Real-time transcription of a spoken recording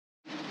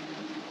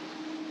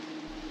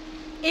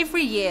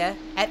Every year,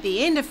 at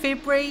the end of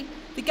February,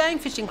 the Game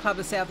Fishing Club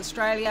of South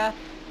Australia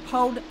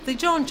hold the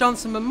John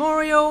Johnson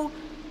Memorial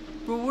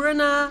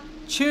Brewerina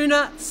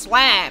Tuna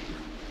Slam.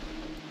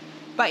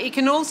 But you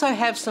can also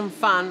have some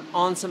fun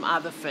on some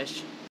other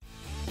fish.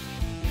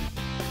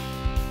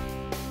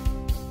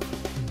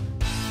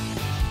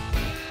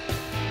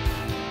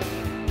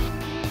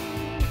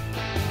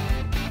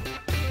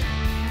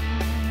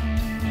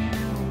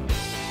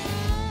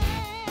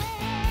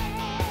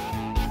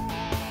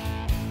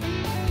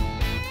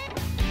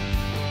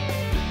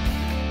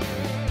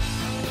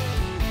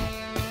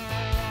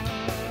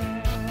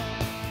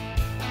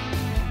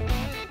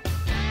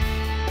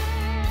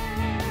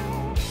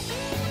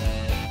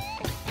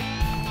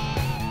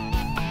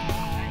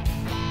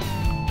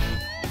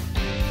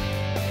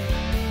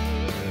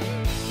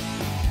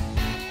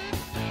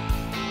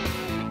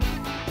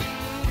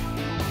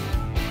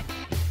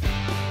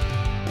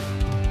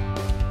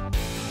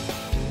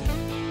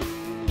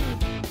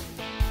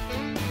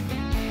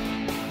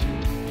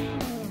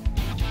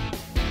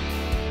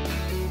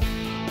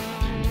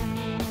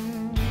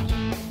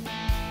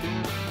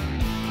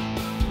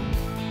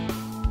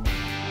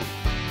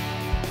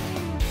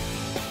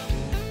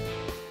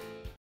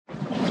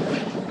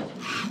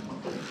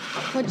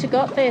 What you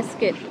got there,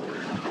 Skip? A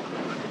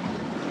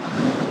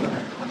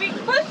big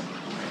fish?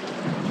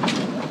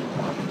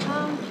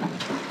 I'm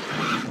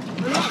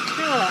not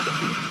sure.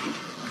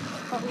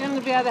 But we're going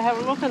to be able to have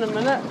a look in a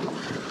minute.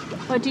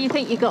 Or do you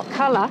think you got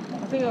colour?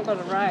 I think I've got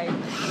a ray.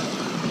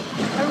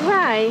 A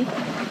ray?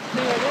 See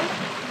what it is?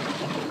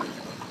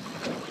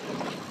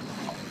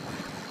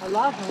 I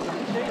love having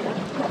tuna.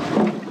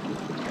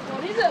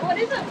 What is it? What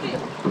is it,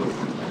 fish?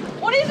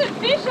 What is it,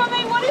 fish? I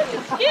mean, what is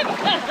it, Skip?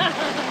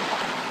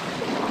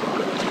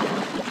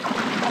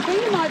 I think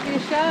it might be a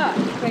shark,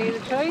 to tell you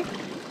the truth.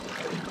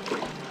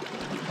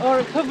 Or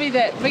it could be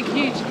that big,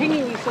 huge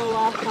kingy we saw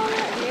last time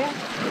out here.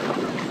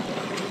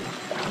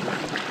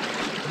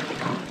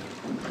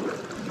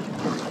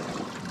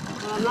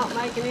 Well, I'm not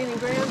making any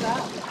ground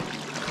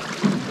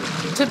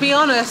up. To be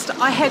honest,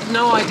 I had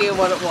no idea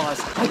what it was.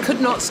 I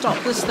could not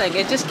stop this thing.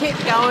 It just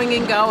kept going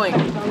and going. So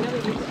I'm going to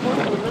use the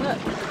hook in a minute.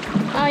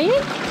 Are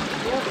you?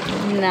 Yep.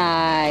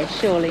 No,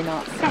 surely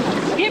not. Come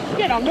on, Skip,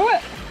 get onto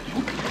it.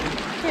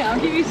 Yeah,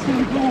 I'll give you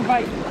some more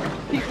bait.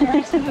 Keep the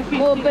rest of the fish.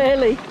 More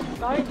burley.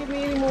 Don't give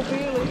me any more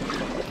burley.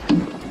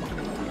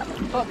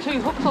 Got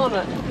 2 hooks on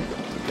it.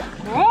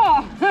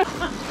 Oh!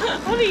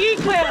 What are you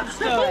clouds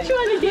doing? I'm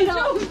trying to get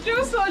up.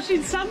 Jules thought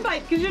she'd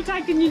sunbait because you're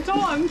taking your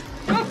time.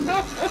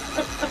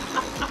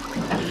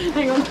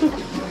 Hang on.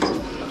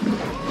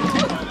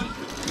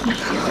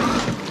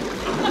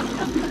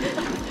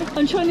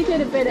 I'm trying to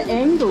get a better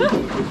angle.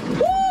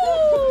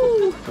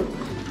 Woo!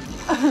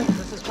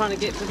 This is trying to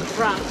get to the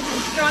front.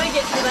 Trying to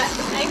get to that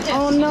anchor.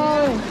 Oh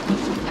no!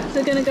 So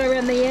we're going to go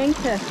around the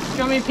anchor. Do you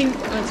want me to pink?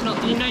 Oh, it's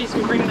not. You know you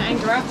can bring the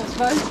anchor up, I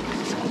suppose.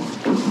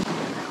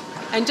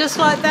 And just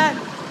like that,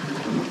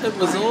 it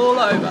was all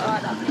over.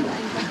 Right up to the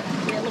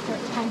anchor. Yeah, look where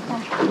it's come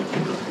from.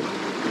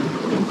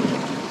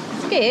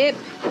 Skip.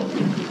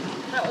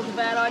 That was a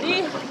bad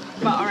idea.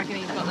 But I reckon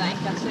he's got the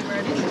anchor, see where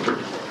it is.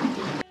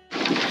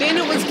 Then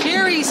it was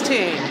Kerry's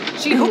turn.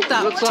 She hooked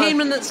up 10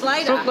 minutes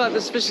later. Looks like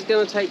this fish is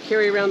going to take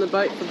Kerry around the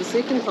boat for the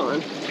second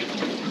time.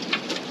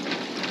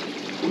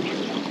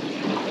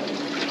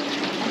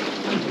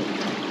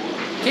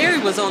 Kerry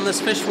was on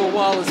this fish for a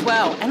while as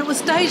well, and it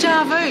was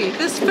deja vu.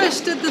 This fish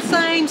did the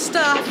same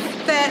stuff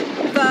that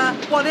the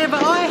whatever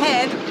I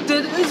had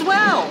did as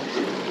well.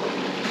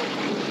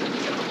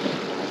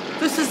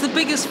 This is the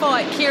biggest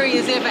fight Kerry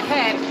has ever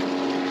had.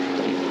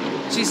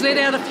 She's let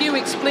out a few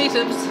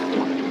expletives,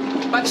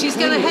 but she's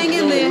going to hang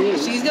in there.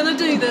 She's going to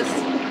do this.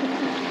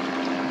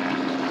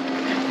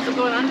 We're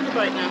going under the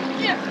boat now.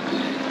 Yeah.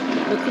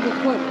 It could be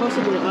quite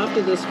possible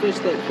after this fish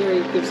that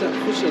Kerry gives up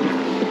fishing.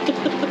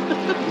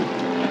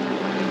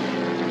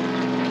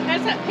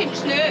 How's that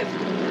pinched nerve?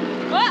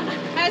 What?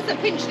 How's the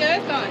pinched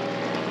nerve going?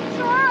 It's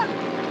alright.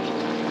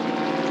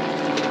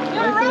 You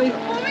Hopefully. alright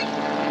for me?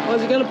 Oh,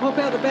 is he going to pop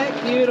out the back?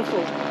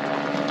 Beautiful.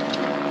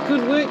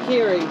 Good work,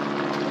 Kerry.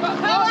 Got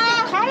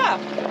colour.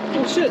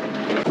 Oh, shit.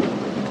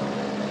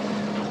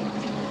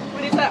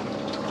 What is that?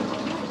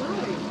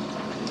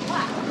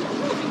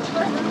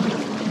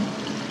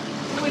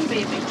 It wouldn't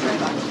be a big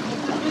treasure.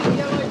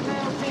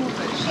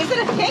 Is it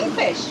a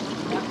kingfish?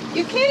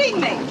 You're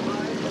kidding me.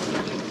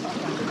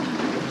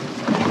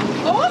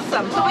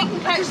 Awesome. So we can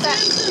catch that.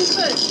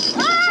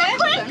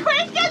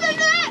 Quick, get the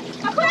net.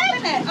 I've got the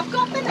net. I've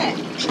got the net.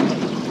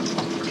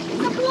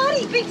 It's a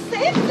bloody big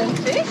Sampson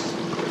fish.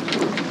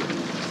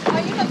 Oh,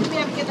 you're not going to be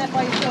able to get that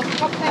by yourself.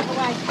 Pop that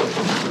away.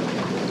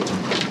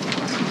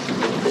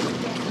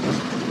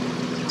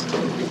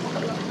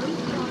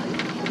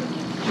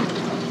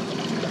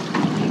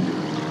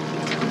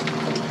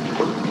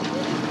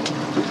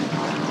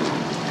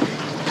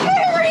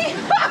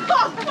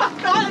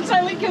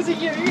 Because of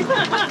you.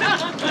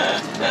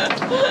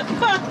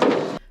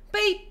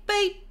 Beep,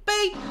 beep,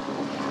 beep.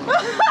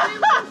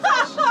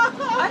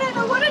 I don't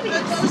know what it is.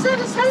 Is that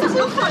a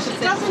Sampson fish? gosh,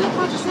 it doesn't look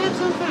like a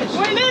Sampson fish.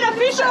 We need a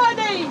fish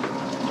ID!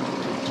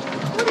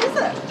 What is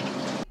it?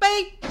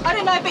 Beep! I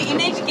don't know, but you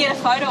need to get a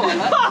photo of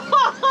it.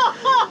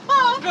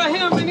 Go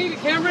ahead, we need a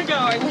camera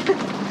going.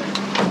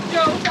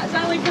 Jules, that's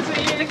only because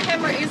the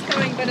camera is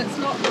going, but it's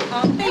not.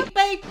 Beep,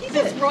 beep!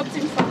 There's rods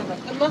in front of it.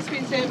 It must be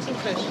a Sampson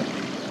fish.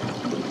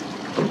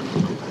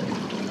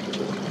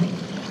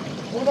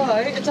 Although,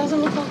 it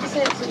doesn't look like a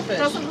Sampson It fish.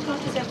 doesn't look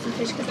like a Sampson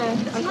fish because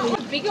it's not like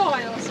a big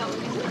eye or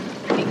something, is it?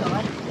 Big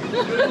eye.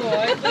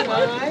 Alright,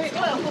 It's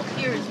got a hook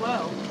here as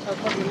well. I'll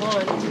probably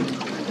mine.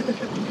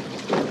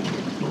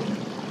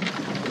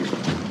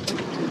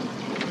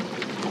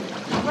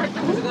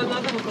 Has it got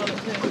another hook on it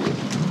too?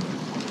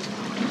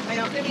 Hang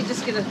on, let me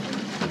just get a...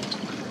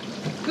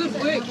 Good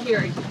work,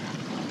 Kerry.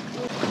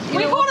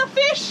 We caught a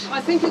fish!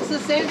 I think it's a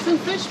Sampson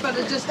fish, but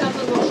it just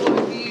doesn't look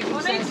like the usual I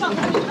need Sampson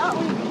something. fish.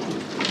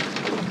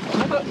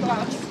 I've got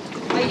glass.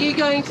 Are you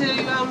going to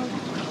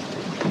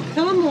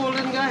kill him or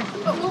let him go?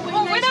 But we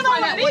Well, need we to don't know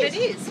find what out it what is. it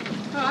is.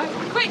 Alright.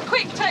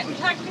 Quick, take a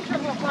picture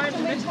of my phone.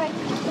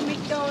 Can we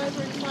go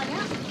over and find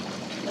out?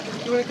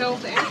 You want to go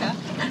off the anchor?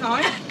 No.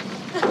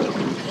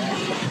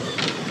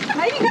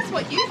 Maybe that's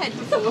what you had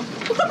before.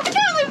 I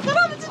can't live for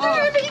nothing to do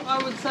with me. I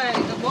would say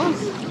it was.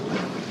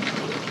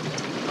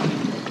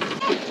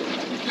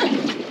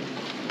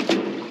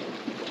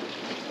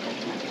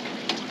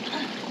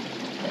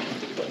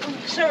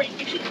 Sorry,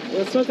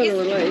 Well, it's not going to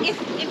release.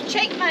 if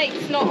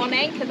Cheekmate's not on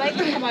anchor, they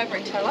can come over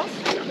and tell us.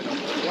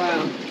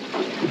 Wow.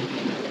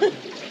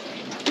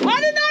 I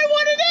don't know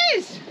what it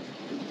is.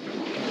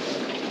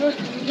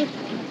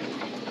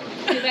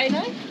 Do they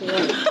know?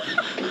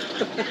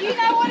 You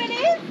know what it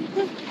is?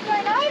 You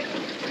don't know?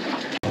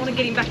 I want to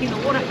get him back in the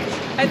water.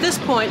 At this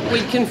point,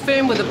 we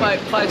confirmed with a boat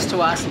close to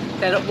us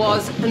that it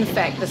was, in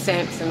fact, the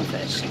Sampson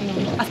fish.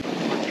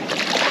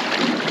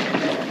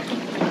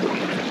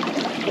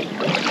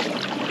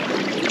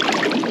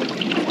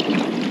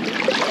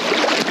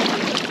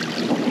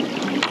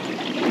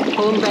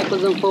 Pull him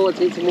backwards and forwards,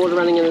 need some water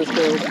running in his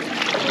gills.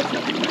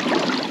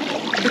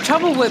 The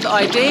trouble with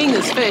IDing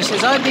this fish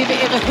is I'd never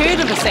ever heard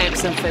of a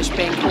Sampson fish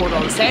being caught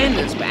on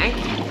Sanders Bank.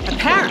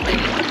 Apparently,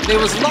 there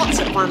was lots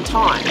at one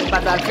time,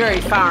 but they're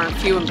very far and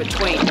few in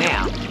between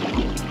now.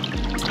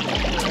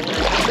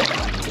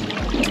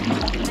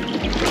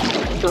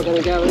 It's not going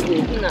to go, is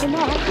he?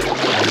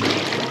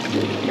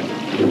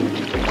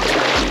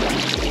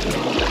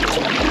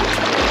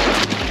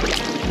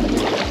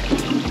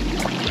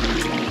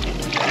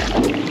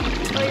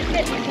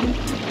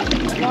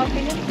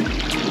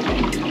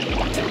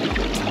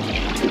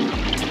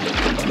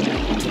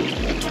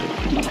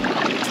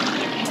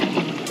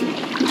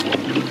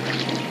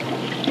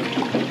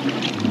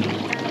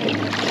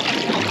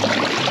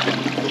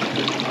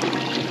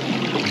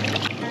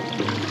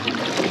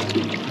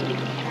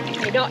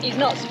 He's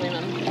not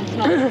swimming. He's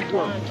not.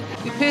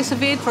 We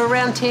persevered for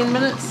around 10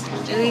 minutes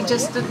and he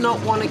just did not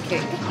want to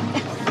kick.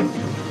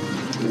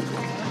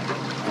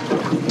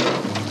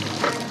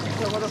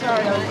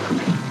 Sorry, mate.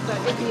 So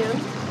at the end,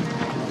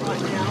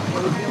 right now,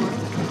 what are we doing?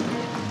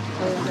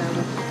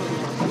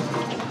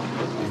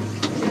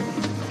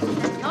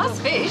 Nice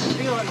fish.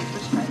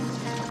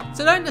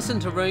 So don't listen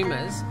to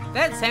rumours.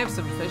 That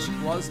Sampson fish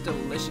was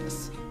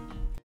delicious.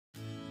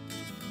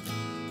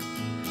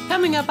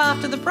 Coming up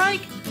after the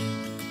break,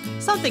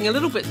 something a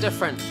little bit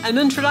different. An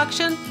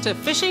introduction to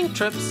fishing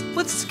trips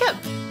with Skip.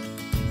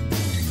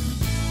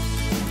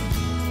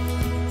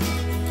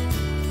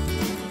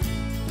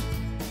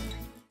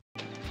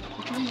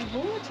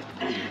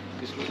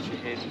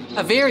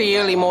 A very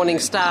early morning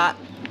start.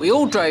 We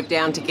all drove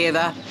down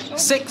together.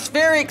 6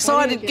 very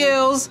excited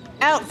girls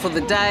out for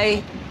the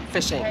day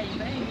fishing.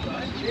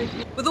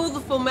 With all the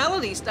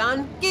formalities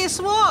done, guess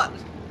what?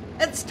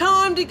 It's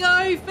time to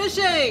go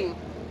fishing.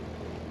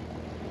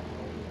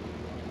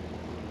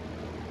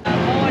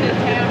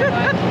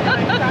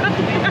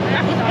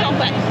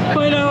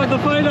 Photo of the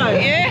photo.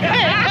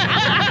 Yeah.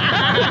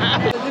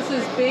 So this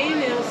is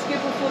Ben, our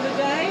skipper for the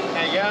day.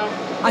 There you go.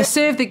 I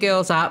served the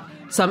girls up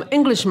some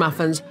English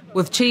muffins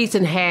with cheese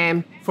and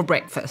ham for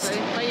breakfast.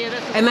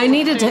 And they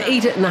needed to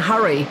eat it in a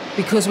hurry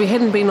because we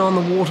hadn't been on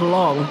the water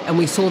long and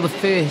we saw the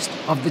first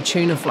of the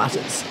tuna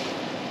flutters.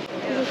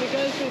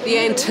 The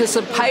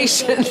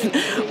anticipation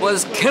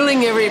was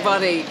killing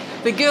everybody.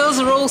 The girls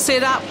are all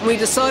set up and we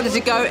decided to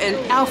go in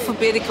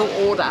alphabetical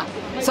order.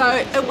 So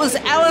it was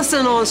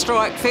Alison on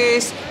strike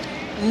first.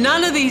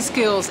 None of these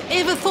girls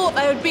ever thought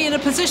they would be in a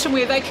position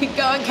where they could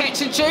go and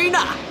catch a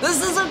tuna.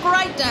 This is a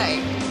great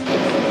day.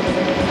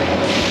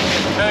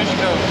 First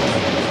go.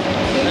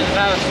 This is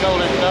Alice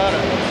Golding's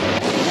daughter.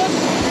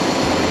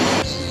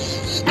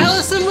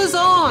 Alison was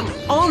on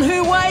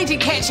her way to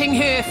catching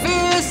her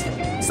first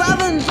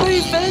southern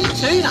bluefin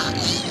tuna.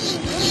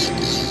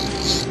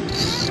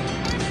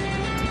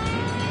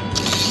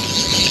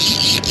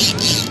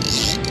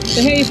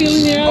 So how are you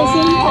feeling there,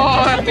 Alison?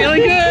 Oh, I'm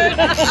feeling good.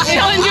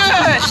 Feeling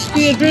good.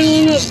 The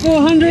adrenaline at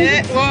 400?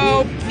 Yeah,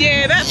 well,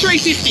 yeah, about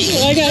 350.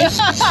 Okay.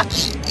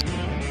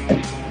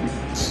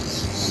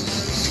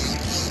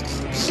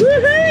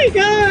 Woohoo!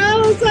 Go,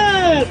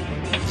 Alison!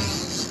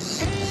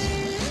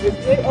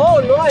 Oh,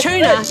 nice.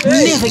 Tuna,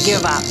 never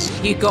give up.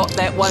 You got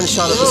that one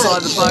shot at the side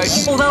of the boat,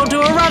 or they'll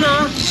do a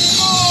runner.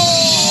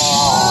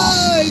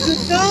 Oh,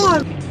 good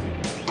going.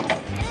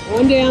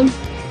 One down.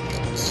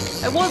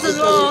 It wasn't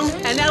long,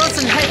 and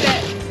Alison had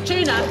that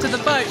tuna to the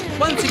boat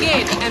once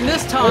again, and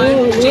this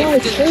time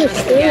Jeff didn't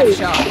miss the gap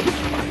shot.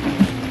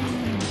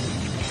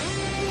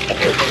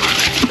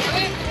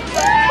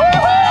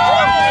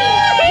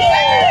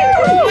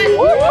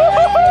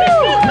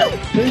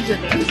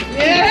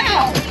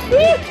 Yeah!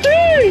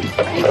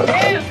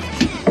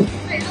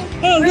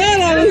 Oh, that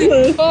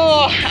Alison.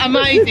 Oh,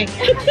 amazing.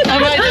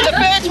 Amazing. The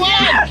first one.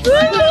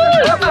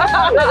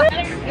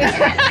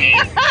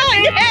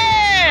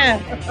 Yeah!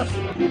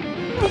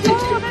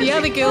 The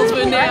other girls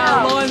were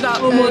now lined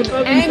up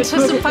in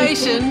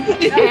anticipation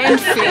and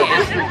fear.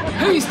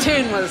 Whose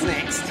turn was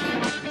next?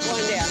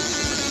 Wind down.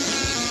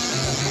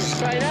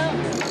 Straight up.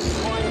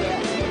 Wind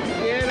down.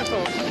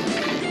 Beautiful.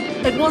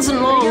 It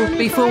wasn't long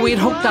before we'd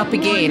hooked up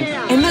again,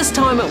 and this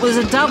time it was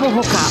a double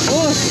hookup.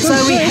 So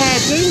we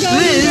had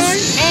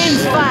Liz and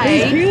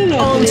Faye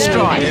on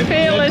strike. Yeah,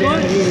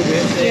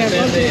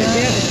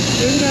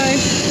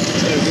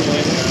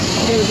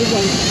 good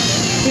one.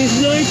 There's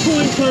no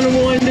point trying to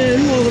wind in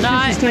while the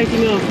fish is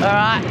taking off.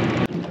 Alright.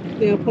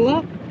 Now pull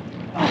up.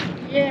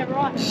 Yeah,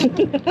 right.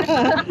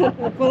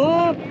 Pull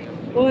up.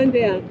 Wind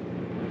down.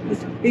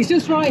 He's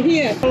just right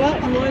here. Pull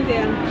up and wind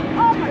down.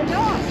 Oh my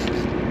gosh.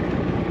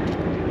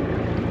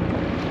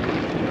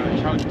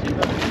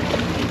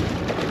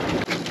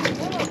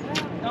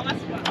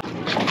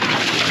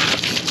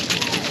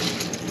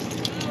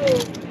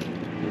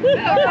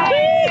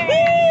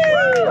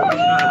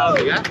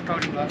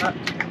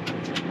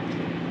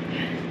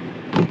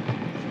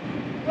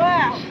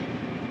 Wow.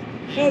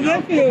 How's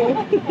that feel?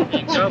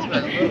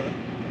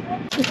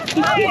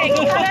 Hey,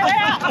 cut it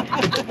out.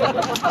 So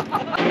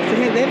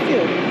how'd that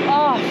feel?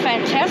 Oh,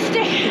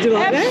 fantastic. Did you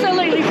like that?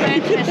 Absolutely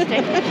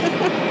fantastic.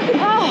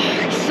 Oh,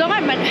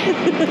 excitement.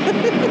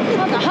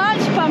 Oh, the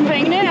heart's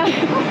pumping now.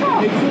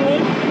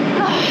 Excellent.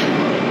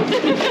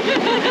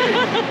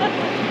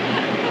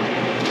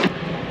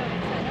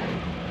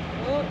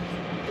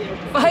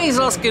 Faye's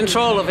lost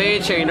control of her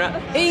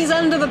tuna. He's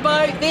under the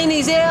boat, then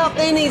he's out,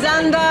 then he's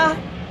under.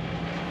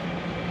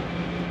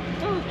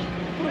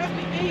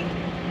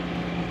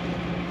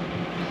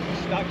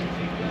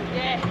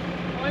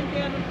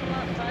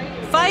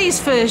 Faye's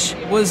fish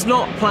was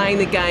not playing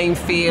the game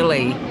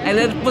fairly, and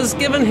it was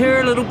giving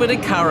her a little bit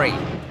of curry.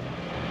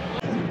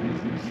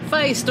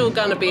 Faye's still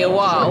going to be a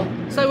while,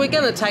 so we're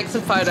going to take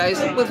some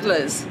photos with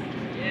Liz.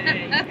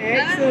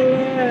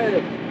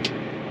 Excellent.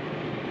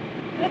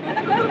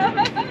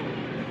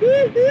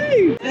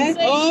 Woohoo!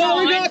 Oh,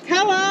 we got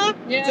colour.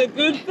 It's a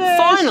good fish.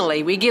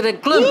 Finally, we get a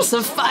glimpse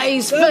of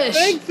Faye's The fish.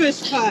 big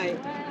fish, Faye.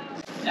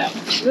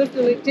 Lift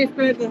and let Jeff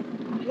grab the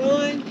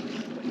line.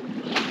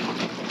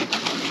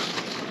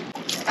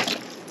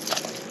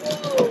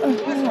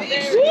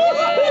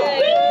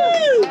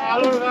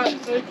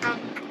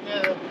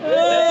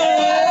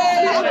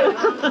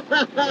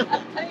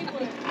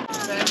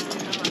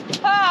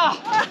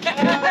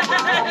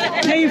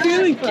 How you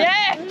feeling, Faye?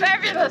 Yeah,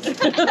 fabulous.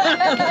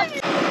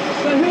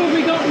 So who have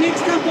we got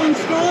next up on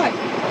strike?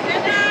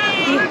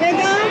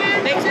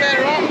 Heather? Next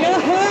better on. Yeah,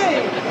 hey.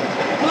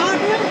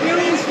 Margaret, you're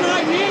on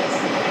strike next.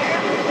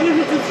 And if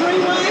it's a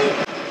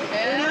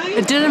three-way?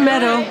 It didn't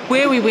matter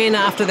where we went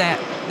after that.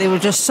 There were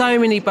just so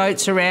many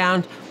boats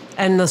around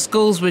and the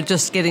schools were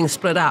just getting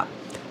split up.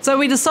 So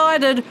we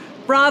decided,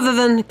 rather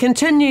than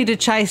continue to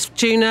chase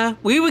tuna,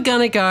 we were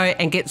going to go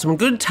and get some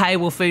good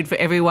table food for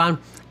everyone,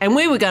 and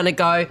we were going to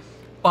go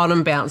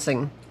bottom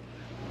bouncing.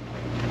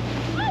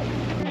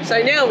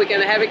 So now we're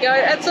going to have a go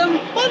at some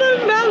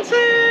bottom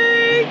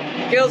bouncing.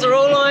 Girls are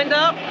all lined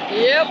up.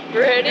 Yep,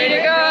 ready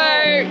to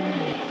go.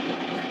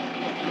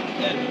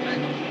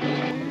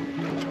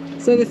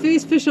 So the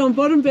first fish on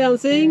bottom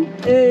bouncing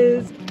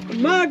is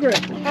Margaret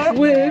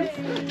with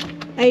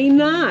a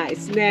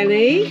nice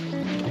nanny.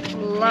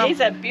 He's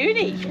a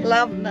beauty.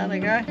 Love another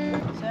go.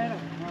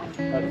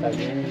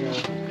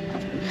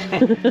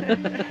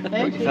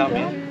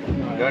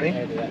 Got him?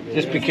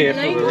 Just be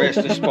careful, the rest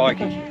are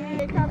spiky.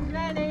 Here comes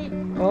Nanny.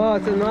 Oh,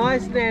 it's a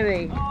nice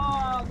nanny.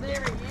 Oh,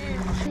 there he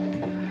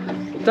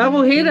is.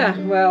 Double header.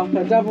 Well,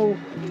 a double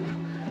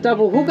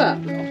hooker.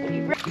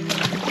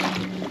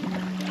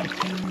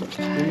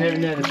 You never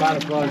know the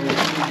butterflies.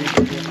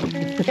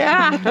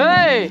 Yeah,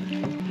 hey.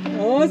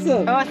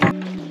 Awesome.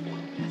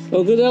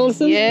 All good,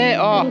 Alison? Yeah,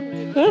 oh.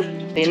 Huh?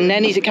 The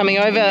nannies are coming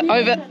over.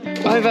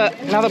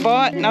 Another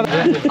bite, another.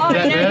 Oh,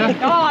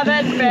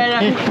 that's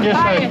better.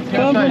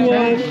 Come on,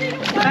 one.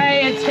 Pay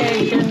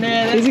attention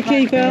there. He's a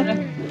keeper.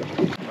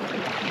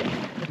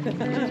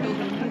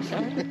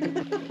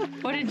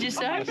 What did you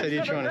say? I said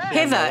you're trying to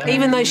Heather,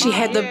 even though she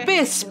had the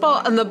best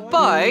spot in the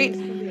boat,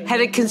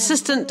 had a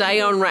consistent day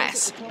on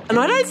wrasse. And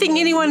I don't think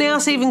anyone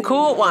else even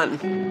caught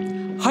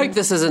one. Hope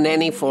this is a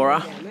nanny for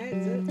her.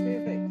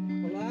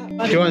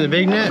 Do you want the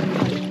big net?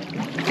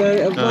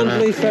 So one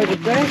blue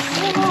throated bass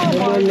and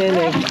one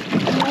nanny.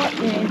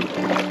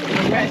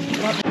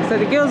 So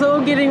the girls are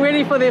all getting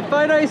ready for their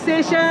photo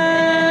session. So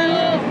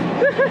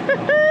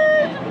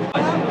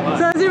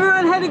has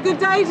everyone had a good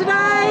day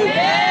today?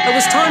 Yeah. It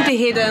was time to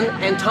head in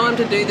and time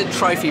to do the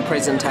trophy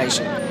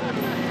presentation.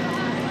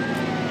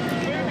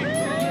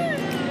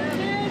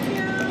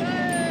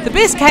 The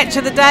best catch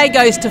of the day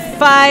goes to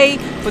Faye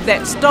with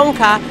that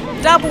stonker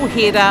double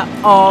header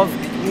of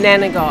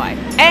Nanagai,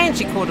 and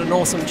she caught an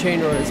awesome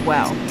tuna as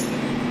well.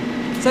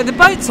 So the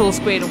boat's all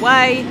squared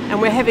away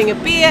and we're having a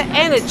beer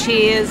and a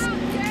cheers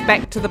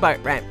back to the boat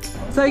ramp.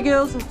 So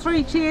girls,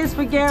 3 cheers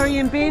for Gary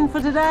and Ben for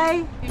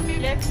today.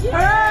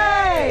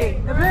 Hooray!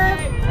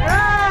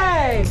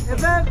 Hooray!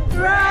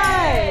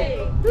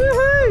 Hooray!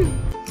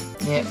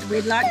 Woohoo!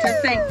 We'd like to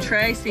thank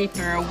Tracy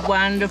for a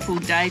wonderful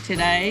day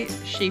today.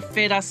 She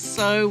fed us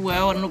so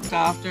well and looked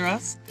after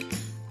us.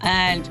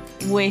 And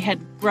we had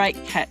great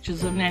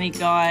catches of Nanny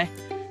Guy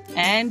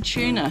and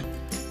tuna.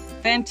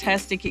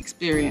 Fantastic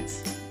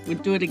experience.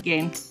 We'd do it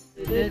again.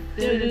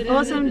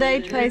 Awesome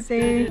day,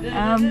 Tracy.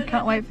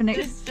 Can't wait for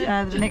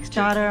the next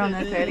charter on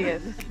the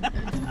 30th.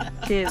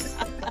 Cheers.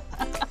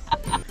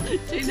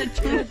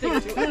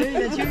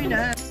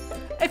 Tuna.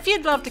 If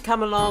you'd love to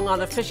come along on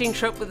a fishing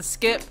trip with a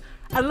skip,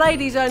 a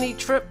ladies only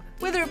trip,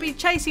 whether it be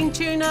chasing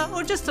tuna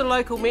or just a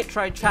local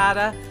metro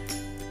charter,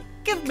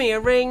 give me a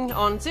ring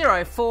on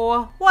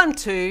 04 12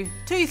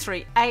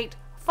 238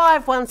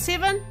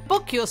 517.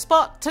 Book your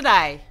spot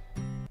today.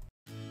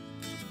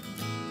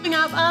 Coming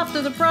up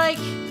after the break,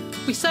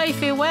 we say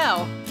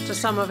farewell to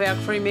some of our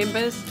crew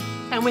members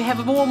and we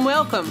have a warm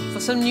welcome for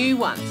some new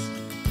ones.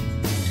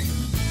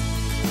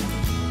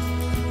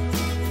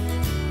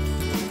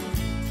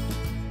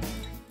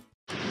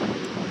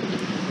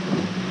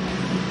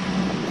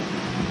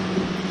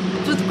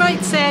 It's with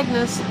great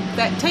sadness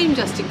that Team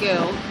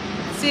Justagirl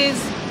says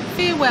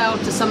farewell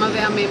to some of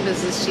our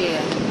members this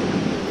year.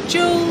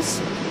 Jules,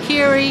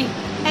 Kerry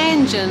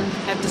and Jen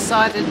have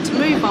decided to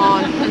move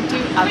on and do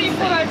other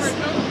things.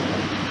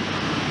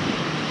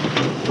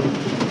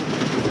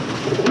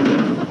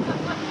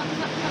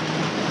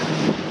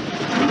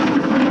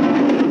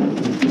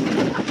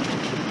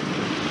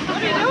 What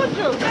are you doing,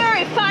 Jules?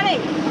 Very funny.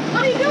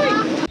 What are you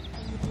doing?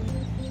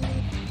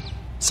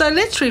 So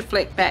let's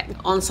reflect back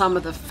on some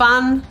of the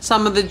fun,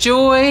 some of the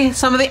joy,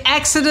 some of the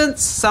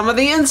accidents, some of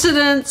the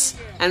incidents,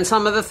 and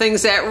some of the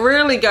things that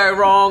really go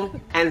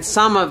wrong, and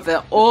some of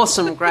the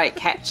awesome great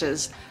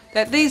catches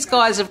that these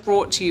guys have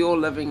brought to your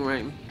living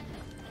room.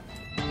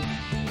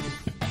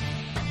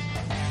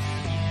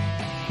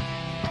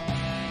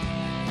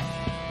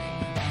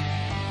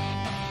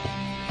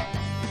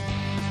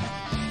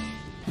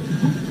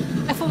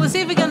 If it was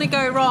ever going to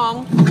go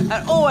wrong,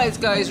 it always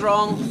goes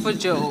wrong for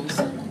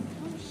Jules.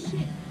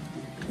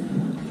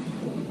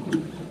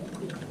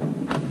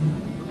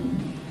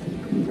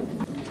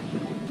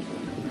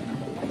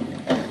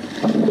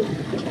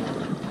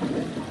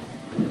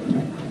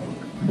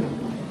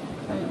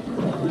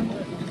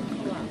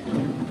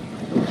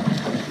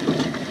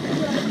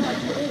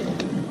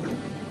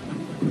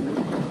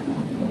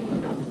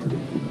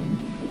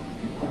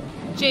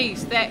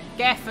 Geez, that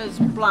gaffer's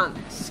blunt,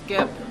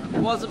 Skip.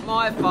 Wasn't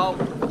my fault.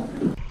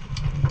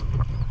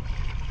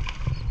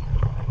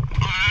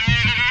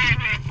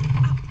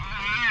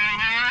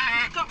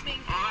 Got me.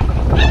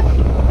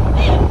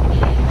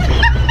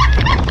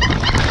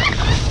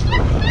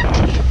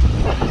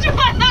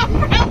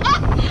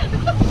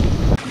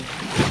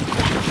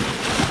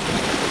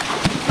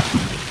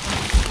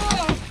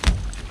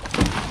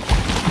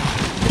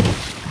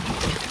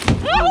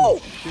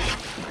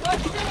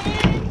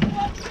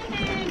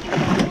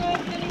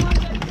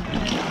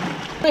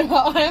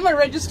 I am a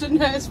registered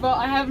nurse, but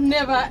I have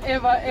never,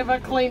 ever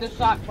cleaned a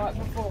shark bite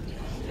before.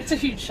 It's a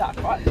huge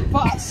shark bite,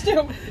 but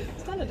still,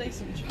 it's done a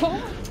decent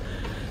job.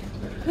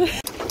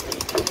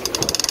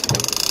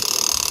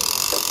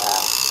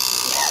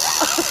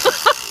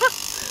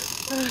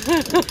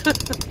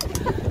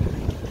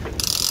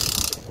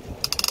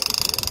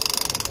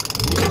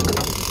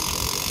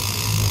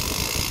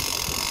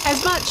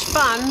 As much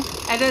fun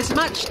and as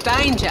much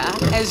danger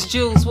as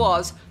Jules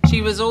was,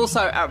 she was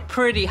also a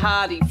pretty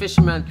hardy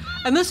fisherman,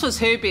 and this was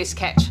her best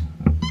catch.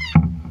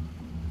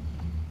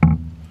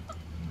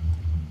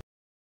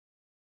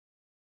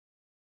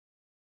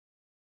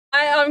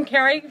 Hi, I'm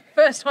Kerry.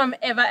 First time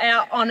ever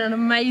out on an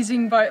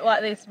amazing boat like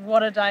this.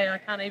 What a day, I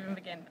can't even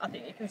begin. I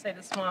think you can see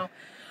the smile.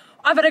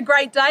 I've had a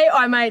great day.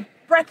 I made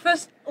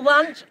breakfast,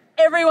 lunch,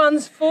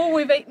 everyone's full.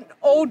 We've eaten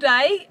all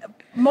day,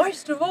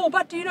 most of all,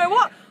 but do you know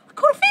what? I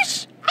caught a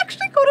fish.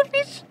 Actually caught a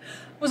fish.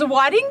 It was a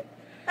whiting,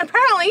 and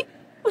apparently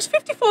it was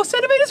 54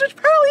 centimetres, which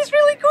apparently is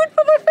really good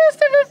for my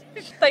first ever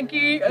fish. Thank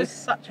you. It was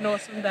such an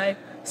awesome day.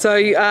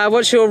 So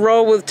what's your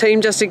role with Team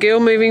Justagirl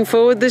moving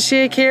forward this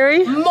year,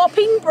 Kerry?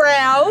 Mopping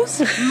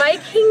brows,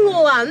 making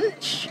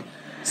lunch,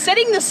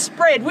 setting the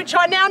spread, which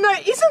I now know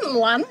isn't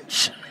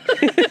lunch.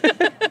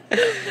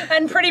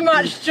 And pretty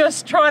much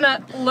just trying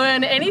to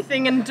learn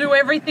anything and do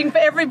everything for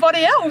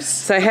everybody else.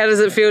 So how does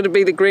it feel to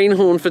be the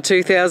greenhorn for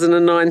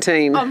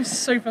 2019? I'm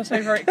super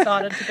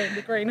excited to be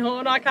the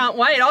greenhorn. I can't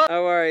wait.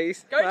 No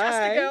worries. Go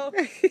Justagirl.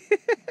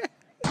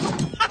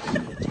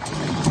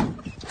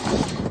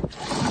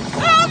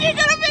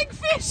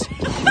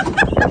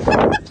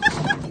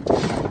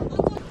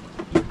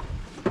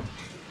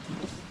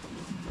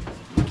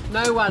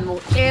 No one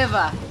will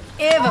ever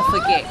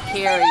forget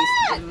Kerry's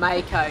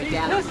Mako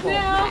down at Port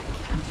Mac.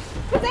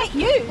 Is that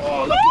you?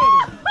 Oh, look at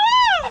him.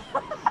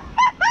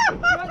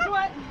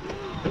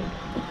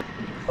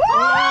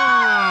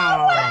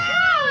 Wow!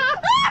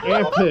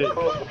 Epic.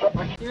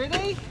 You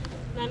ready?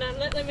 No,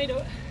 let me do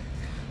it.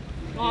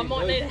 Oh, I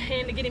might need a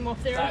hand to get him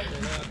off there.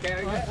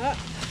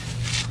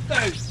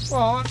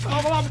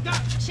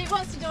 She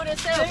wants to do it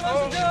herself.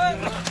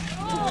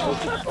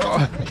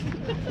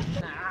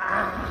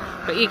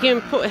 But you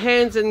can put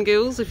hands in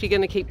gills if you're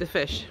going to keep the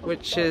fish,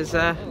 which is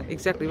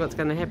exactly what's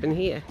going to happen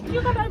here.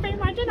 You're going to be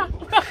my dinner.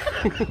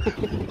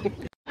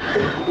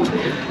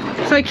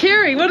 So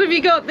Kerry, what have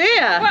you got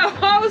there? Well,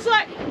 I was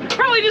like,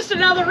 probably just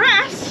another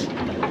wrasse.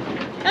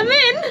 And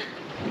then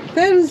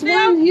That is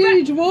one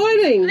huge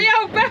whiting. the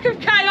old back of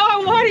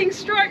KI whiting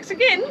strikes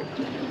again.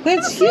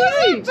 That's That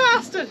huge.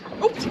 bastard.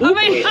 Oops. I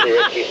mean,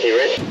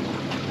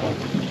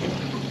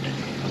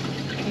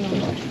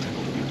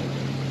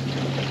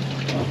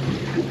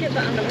 get the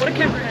underwater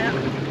camera out.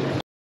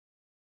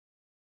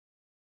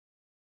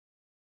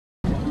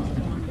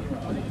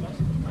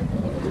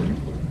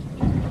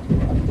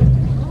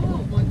 Oh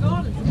my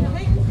god, it's a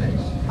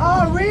kingfish.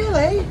 Oh,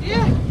 really?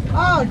 Yeah,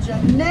 Oh,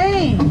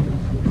 Janine.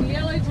 the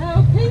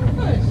yellow-tailed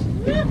kingfish.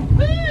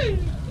 Woohoo!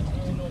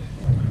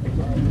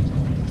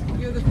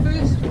 You're the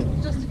first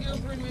Justagirl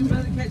to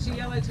remember to catch a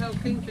yellow-tailed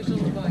kingfish on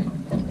the boat.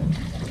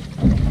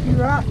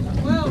 You're up.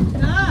 Well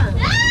done.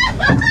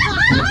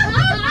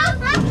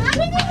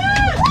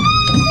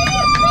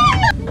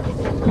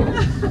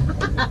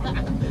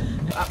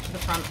 Up to the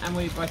front, and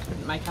we both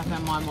couldn't make up our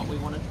mind what we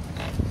wanted.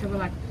 So we're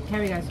like,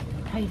 Kerry goes,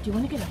 hey, do you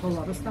want to get a whole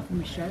lot of stuff on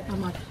the show?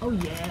 I'm like, oh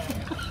yeah.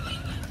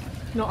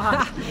 Not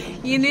hungry.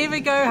 You never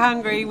go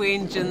hungry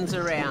when Jin's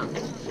around.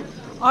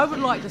 I would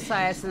like to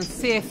say a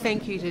sincere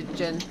thank you to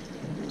Jin.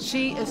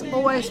 She is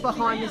always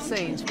behind the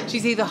scenes.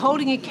 She's either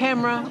holding a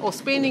camera or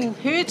spending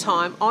her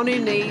time on her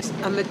knees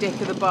on the deck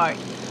of the boat.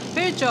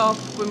 Her job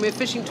when we're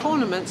fishing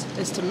tournaments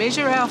is to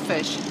measure our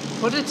fish,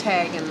 put a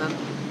tag in them,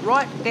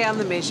 write down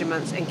the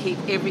measurements and keep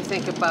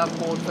everything above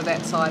board for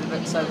that side of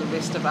it so the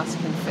rest of us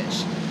can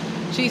fish.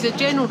 She's a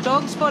general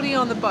dog's body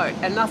on the boat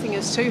and nothing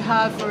is too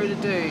hard for her to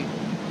do.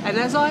 And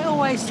as I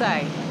always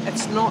say,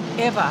 it's not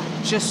ever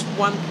just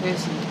one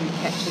person who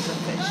catches a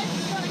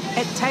fish.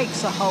 It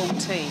takes a whole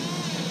team.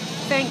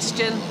 Thanks,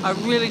 Jin. I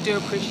really do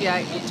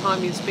appreciate the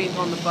time you've spent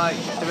on the boat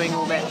doing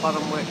all that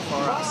bottom work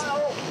for us.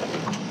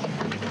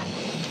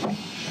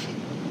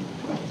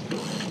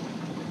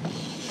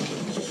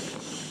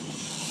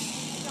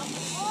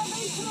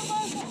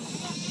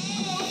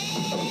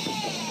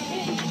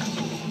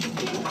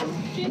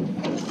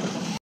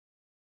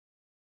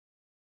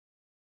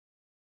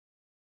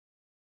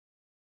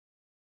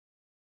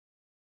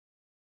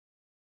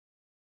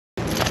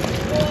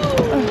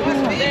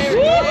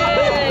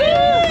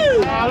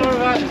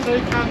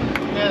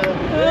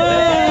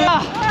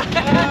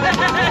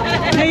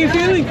 How you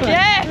feeling, Claire?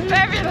 Yeah,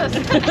 fabulous.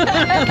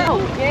 Oh,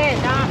 yeah,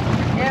 no.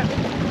 Yeah.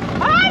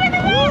 Oh, look at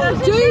that.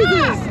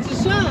 Jesus, it's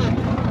a shark.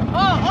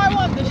 Oh, I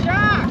want the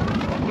shark.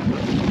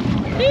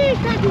 Here,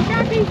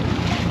 sharky.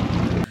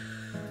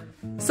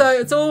 So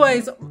it's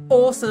always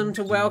awesome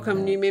to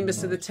welcome new members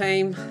to the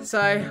team.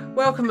 So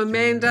welcome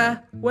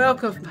Amanda,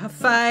 welcome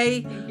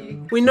Faye.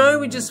 We know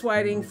we're just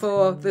waiting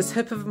for this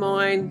hip of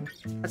mine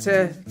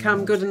to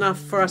come good enough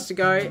for us to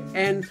go,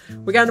 and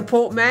we're going to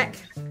Port Mac.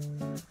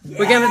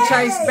 We're going to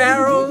chase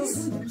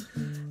barrels.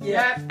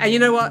 Yeah. And you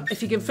know what?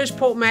 If you can fish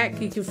Port Mac,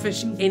 you can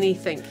fish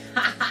anything.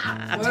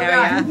 I tell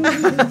ya.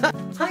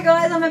 Hi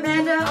guys, I'm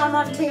Amanda. I'm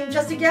on Team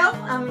Justagirl.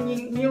 I'm a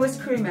newest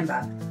crew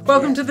member.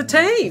 Welcome to the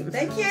team.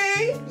 Thank you.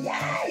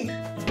 Yay.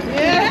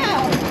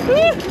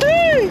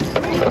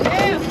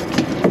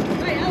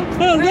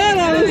 Oh, that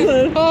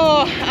Alison.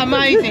 Oh,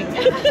 amazing.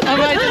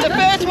 Amazing. The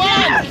first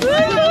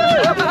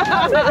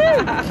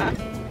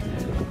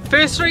one.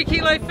 First 3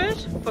 kilo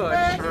fish for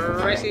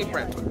Tracy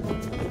Bradford.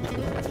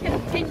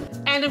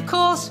 And of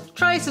course,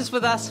 Trace is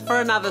with us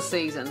for another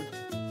season.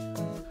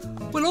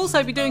 We'll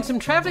also be doing some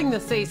travelling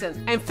this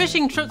season, and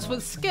fishing trips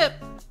with Skip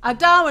are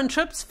Darwin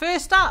trips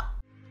first up.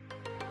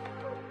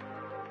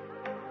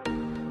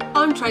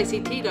 I'm Tracy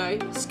Tito,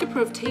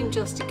 skipper of Team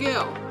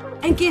Justagirl.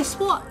 And guess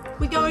what?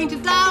 We're going to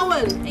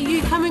Darwin. Are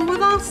you coming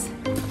with us?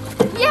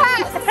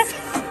 Yes.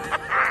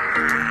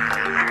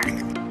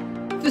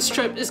 This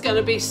trip is going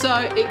to be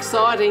so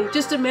exciting.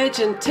 Just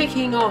imagine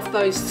ticking off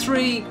those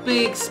 3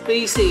 big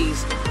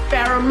species: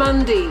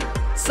 barramundi,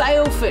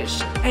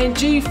 sailfish and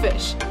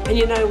jewfish. And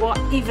you know what?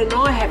 Even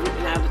I haven't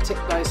been able to tick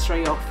those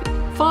 3 off.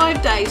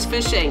 5 days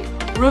fishing,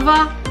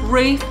 river,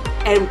 reef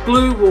and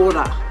blue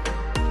water.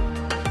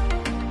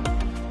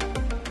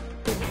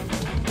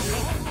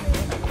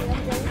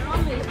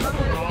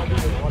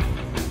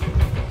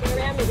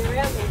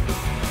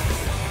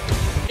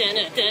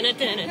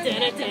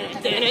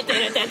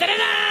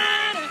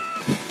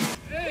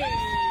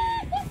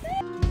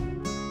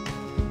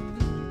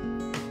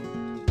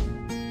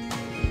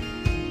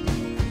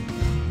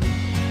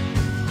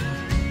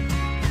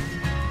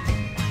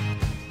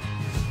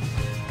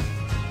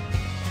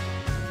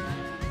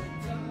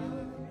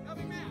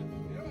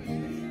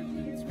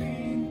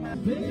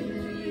 To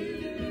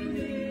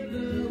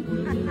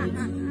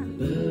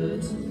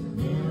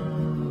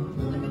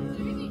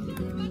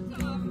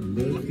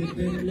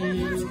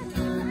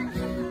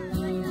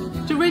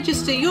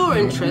register your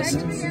interest,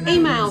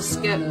 email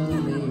Skip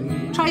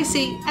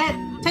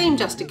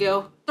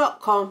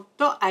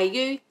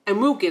tracy@teamjustagirl.com.au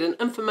and we'll get an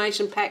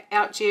information pack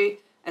out to you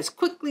as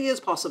quickly as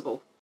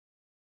possible.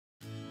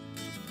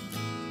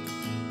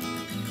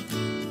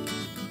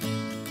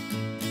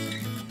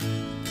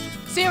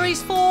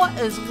 Series 4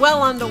 is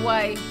well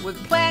underway with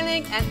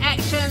planning and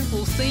action.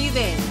 We'll see you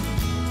then.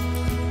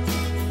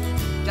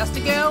 Just a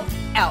Girl,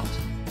 out.